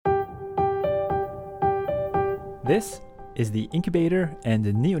This is the Incubator and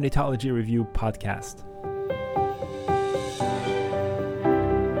the Neonatology Review podcast.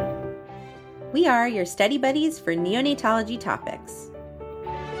 We are your study buddies for neonatology topics.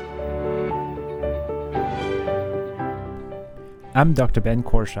 I'm Dr. Ben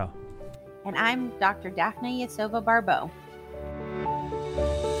Korshaw. And I'm Dr. Daphne Yasova-Barbeau.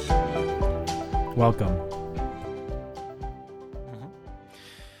 Welcome.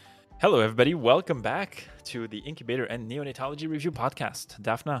 Hello, everybody. Welcome back to the Incubator and Neonatology Review podcast.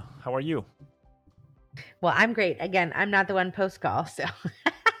 Daphne, how are you? Well, I'm great. Again, I'm not the one post-call, so I'm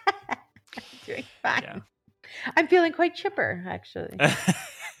doing fine. Yeah. I'm feeling quite chipper, actually.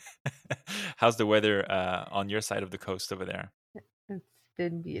 How's the weather on your side of the coast over there? It's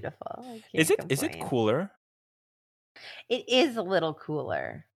been beautiful. Is it cooler? It is a little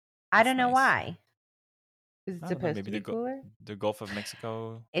cooler. I don't know why. Is it supposed to be cooler? The Gulf of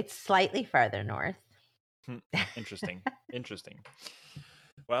Mexico? It's slightly farther north. Interesting.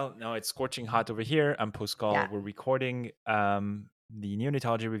 Well, no, it's scorching hot over here. I'm post-call. Yeah. We're recording the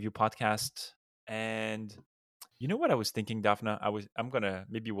Neonatology Review podcast. And you know what I was thinking, Daphne?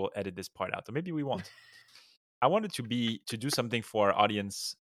 Maybe we'll edit this part out, or maybe we won't. I wanted to do something for our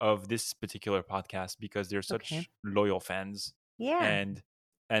audience of this particular podcast because they're such loyal fans. Yeah.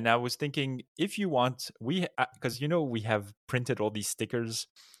 And I was thinking, if you want, because we have printed all these stickers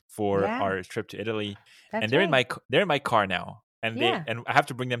for our trip to Italy, and they're in my car now, and I have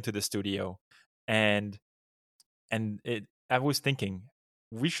to bring them to the studio, I was thinking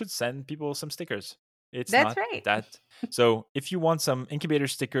we should send people some stickers. That's right. So if you want some incubator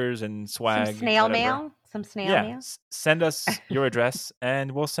stickers and swag, some snail mail, send us your address,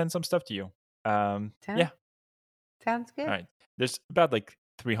 and we'll send some stuff to you. Sounds good. All right. There's about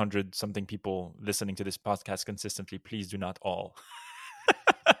 300 something people listening to this podcast consistently. Please do not all.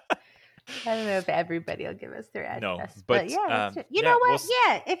 I don't know if everybody will give us their address. No, but you know what?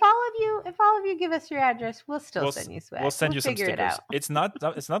 If all of you give us your address, we'll send you swag. We'll send you some stickers. It's not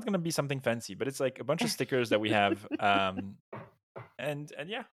going to be something fancy, but it's like a bunch of stickers that we have. And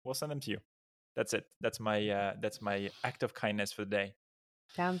we'll send them to you. That's it. That's my act of kindness for the day.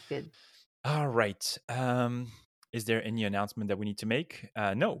 Sounds good. All right. Is there any announcement that we need to make?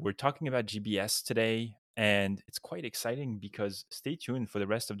 No, we're talking about GBS today, and it's quite exciting because stay tuned for the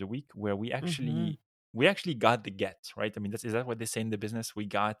rest of the week where we actually got the get, right? I mean, is that what they say in the business? We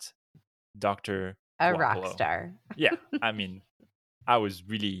got Dr. A rock star. Yeah. I mean, I was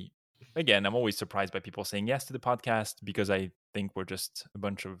really, again, I'm always surprised by people saying yes to the podcast because I think we're just a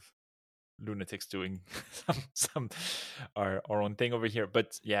bunch of lunatics doing some our own thing over here.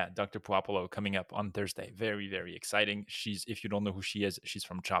 But yeah, Dr. Puopolo coming up on Thursday. Very, very exciting. If you don't know who she is, she's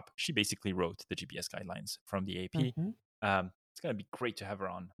from CHOP. She basically wrote the GPS guidelines from the AP. It's going to be great to have her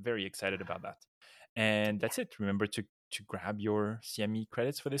on. Very excited about that. And that's it. Remember to grab your CME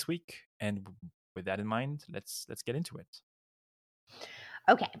credits for this week. And with that in mind, let's get into it.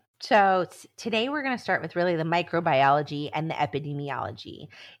 Okay, so today we're going to start with really the microbiology and the epidemiology.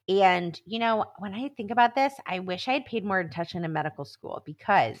 And, when I think about this, I wish I had paid more attention in medical school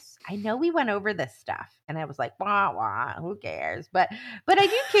because I know we went over this stuff and I was like, wah, wah, who cares? But I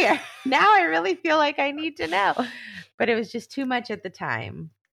do care. Now I really feel like I need to know. But it was just too much at the time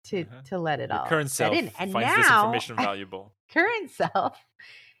to let it all. Current self finds this information valuable. Current self,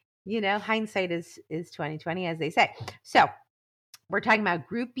 hindsight is 20/20, as they say. So we're talking about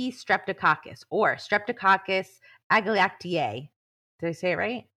Group B Streptococcus or Streptococcus agalactiae. Did I say it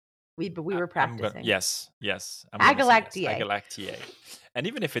right? We were practicing. Yes. Agalactiae. And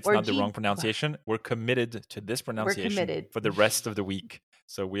even if it's not the wrong pronunciation, we're committed to this pronunciation for the rest of the week.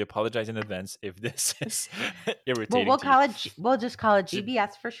 So we apologize in advance if this is irritating. Well, we'll just call it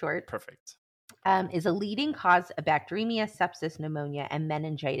GBS for short. Perfect. Is a leading cause of bacteremia, sepsis, pneumonia, and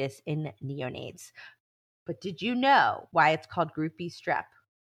meningitis in neonates. But did you know why it's called Group B strep?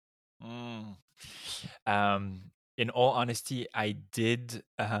 In all honesty, I did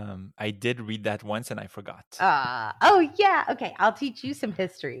read that once and I forgot. Oh yeah. Okay. I'll teach you some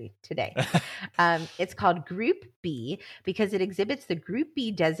history today. It's called Group B because it exhibits the Group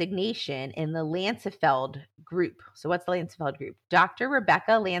B designation in the Lancefeld group. So what's the Lancefeld group? Dr.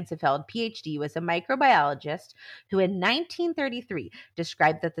 Rebecca Lancefeld, PhD, was a microbiologist who in 1933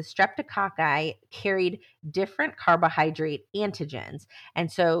 described that the streptococci carried different carbohydrate antigens.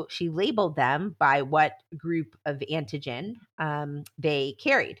 And so she labeled them by what group of antigen they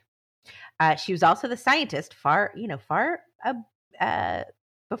carried. She was also the scientist far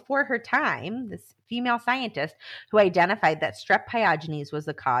before her time, this female scientist who identified that Strep pyogenes was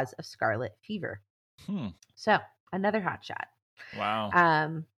the cause of scarlet fever. So another hotshot. Wow.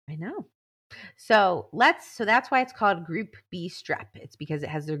 I know. So that's why it's called Group B strep. It's because it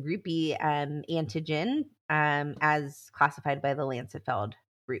has the Group B antigen as classified by the Lancetfeld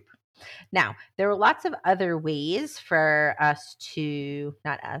group. Now, there are lots of other ways for us to,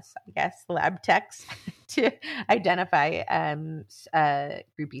 not us, I guess, lab techs, to identify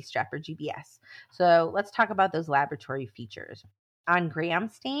Group B strep or GBS. So let's talk about those laboratory features. On gram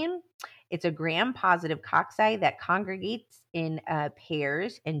stain, it's a gram-positive cocci that congregates in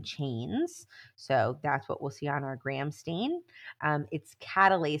pairs and chains. So that's what we'll see on our gram stain. It's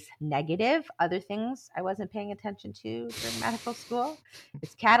catalase negative. Other things I wasn't paying attention to during medical school.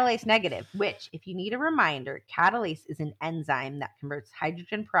 It's catalase negative, which, if you need a reminder, catalase is an enzyme that converts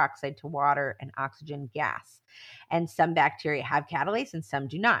hydrogen peroxide to water and oxygen gas. And some bacteria have catalase and some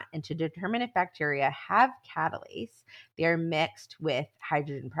do not. And to determine if bacteria have catalase, they're mixed with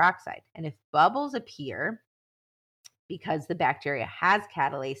hydrogen peroxide. And if bubbles appear because the bacteria has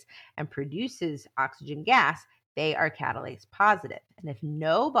catalase and produces oxygen gas, they are catalase positive. And if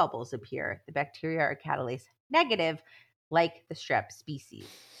no bubbles appear, the bacteria are catalase negative, like the strep species.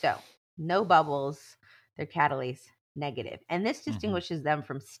 So, no bubbles, they're catalase negative. And this distinguishes them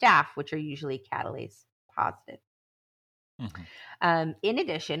from staph, which are usually catalase positive. In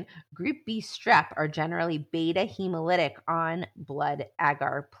addition, Group B strep are generally beta hemolytic on blood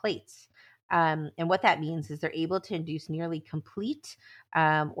agar plates. And what that means is they're able to induce nearly complete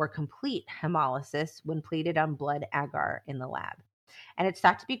or complete hemolysis when plated on blood agar in the lab. And it's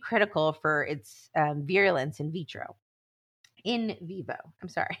thought to be critical for its virulence in vitro. In vivo, I'm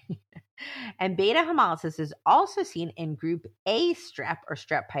sorry. And beta hemolysis is also seen in group A strep or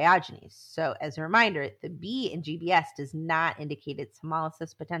strep pyogenes. So, as a reminder, the B in GBS does not indicate its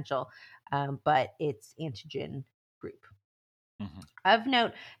hemolysis potential, but its antigen group. Of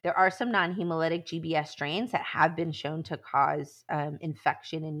note, there are some non hemolytic GBS strains that have been shown to cause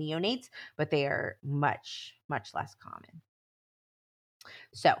infection in neonates, but they are much, much less common.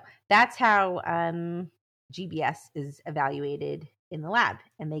 So, that's how GBS is evaluated in the lab,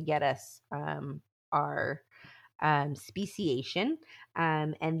 and they get us our speciation.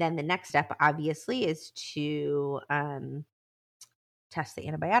 And then the next step, obviously, is to test the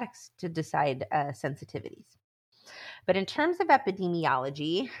antibiotics to decide sensitivities. But in terms of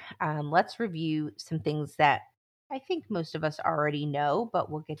epidemiology, let's review some things that I think most of us already know, but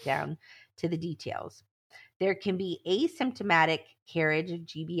we'll get down to the details. There can be asymptomatic carriage of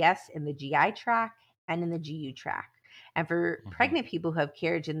GBS in the GI tract and in the GU tract. And for pregnant people who have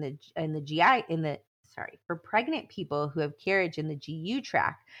carriage in the GI for pregnant people who have carriage in the GU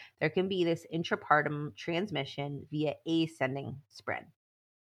tract, there can be this intrapartum transmission via ascending spread.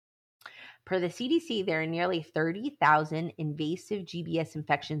 Per the CDC, there are nearly 30,000 invasive GBS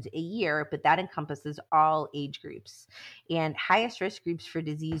infections a year, but that encompasses all age groups. And highest risk groups for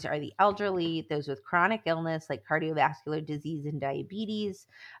disease are the elderly, those with chronic illness like cardiovascular disease and diabetes,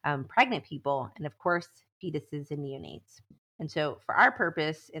 pregnant people, and of course, fetuses and neonates. And so, for our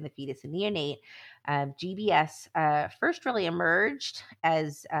purpose in the fetus and neonate, GBS first really emerged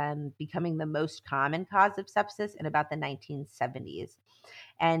as becoming the most common cause of sepsis in about the 1970s.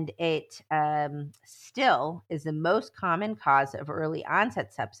 And it still is the most common cause of early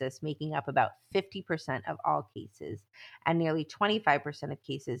onset sepsis, making up about 50% of all cases and nearly 25% of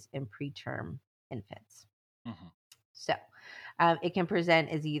cases in preterm infants. So it can present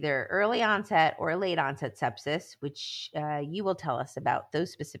as either early onset or late onset sepsis, which you will tell us about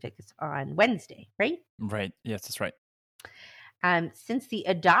those specifics on Wednesday, right? Right. Yes, that's right. Since the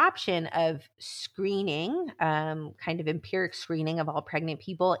adoption of screening, kind of empiric screening of all pregnant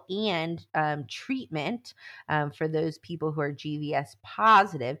people and treatment for those people who are GVS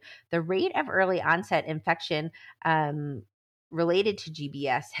positive, the rate of early onset infection related to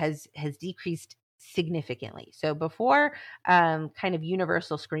GBS has decreased significantly. So before kind of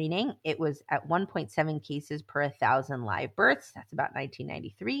universal screening, it was at 1.7 cases per 1,000 live births. That's about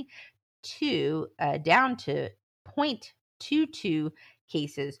 1993 to down to 0.22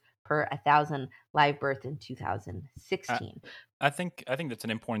 cases per 1,000 live birth in 2016. I think that's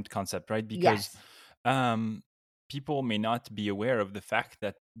an important concept, right? Because people may not be aware of the fact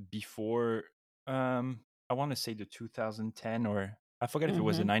that before, I want to say the 2010, or I forget if it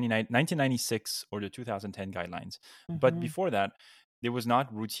was the 1996 or the 2010 guidelines. But before that, there was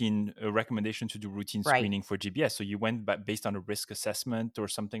not a recommendation to do routine screening for GBS. So you went based on a risk assessment or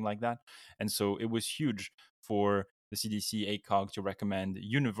something like that. And so it was huge for the CDC ACOG to recommend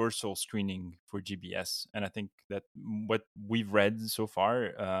universal screening for GBS. And I think that what we've read so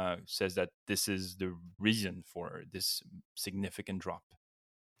far says that this is the reason for this significant drop.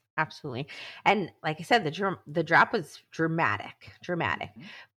 Absolutely. And like I said, the drop was dramatic.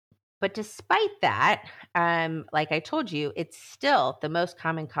 But despite that, like I told you, it's still the most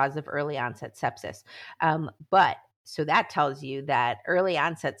common cause of early onset sepsis. So that tells you that early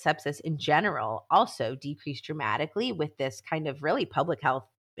onset sepsis in general also decreased dramatically with this kind of really public health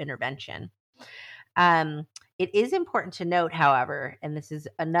intervention. Um, it is important to note, however, and this is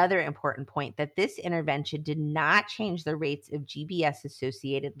another important point, that this intervention did not change the rates of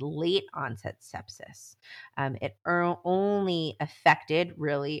GBS-associated late onset sepsis. It only affected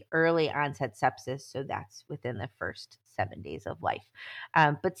really early onset sepsis, so that's within the first 7 days of life.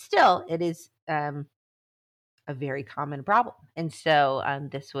 But still, it is a very common problem. And so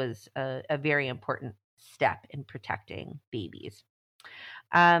this was a very important step in protecting babies.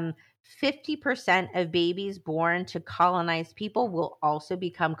 50% of babies born to colonized people will also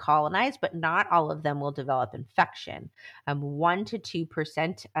become colonized, but not all of them will develop infection. 1 to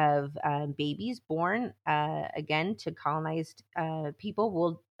 2% of babies born, again, to colonized people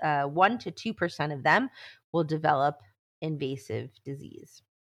will, 1 to 2% of them will develop invasive disease.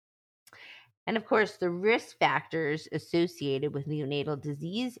 And of course, the risk factors associated with neonatal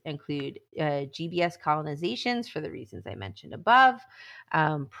disease include GBS colonizations for the reasons I mentioned above,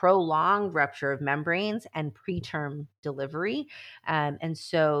 prolonged rupture of membranes, and preterm delivery. And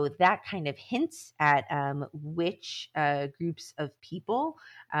so that kind of hints at which groups of people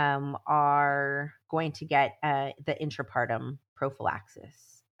are going to get the intrapartum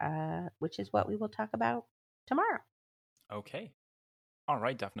prophylaxis, which is what we will talk about tomorrow. Okay. All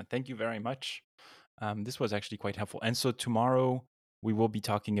right, Daphne. Thank you very much. This was actually quite helpful. And so tomorrow we will be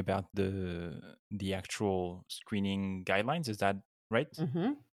talking about the actual screening guidelines. Is that right?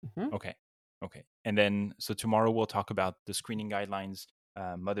 Mm-hmm. Mm-hmm. Okay. And then so tomorrow we'll talk about the screening guidelines,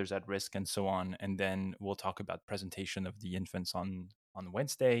 mothers at risk, and so on. And then we'll talk about presentation of the infants on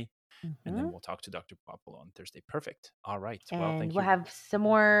Wednesday. And then we'll talk to Dr. Popolo on Thursday. Perfect. All right. Well, And thank we'll you. have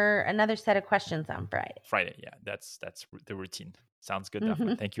another set of questions on Friday. Friday. Yeah, that's the routine. Sounds good, Mm-hmm.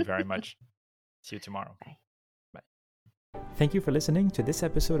 Daphne. Thank you very much. See you tomorrow. Bye. Bye. Thank you for listening to this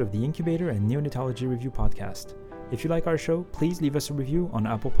episode of the Incubator and Neonatology Review podcast. If you like our show, please leave us a review on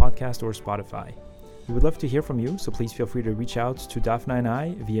Apple Podcast or Spotify. We would love to hear from you, so please feel free to reach out to Daphne and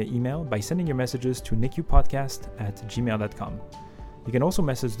I via email by sending your messages to nicupodcast@gmail.com. You can also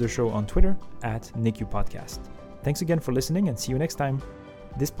message the show on Twitter @NICUPodcast. Thanks again for listening and see you next time.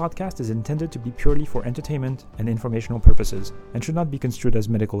 This podcast is intended to be purely for entertainment and informational purposes and should not be construed as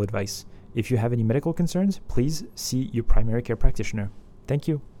medical advice. If you have any medical concerns, please see your primary care practitioner. Thank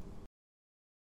you.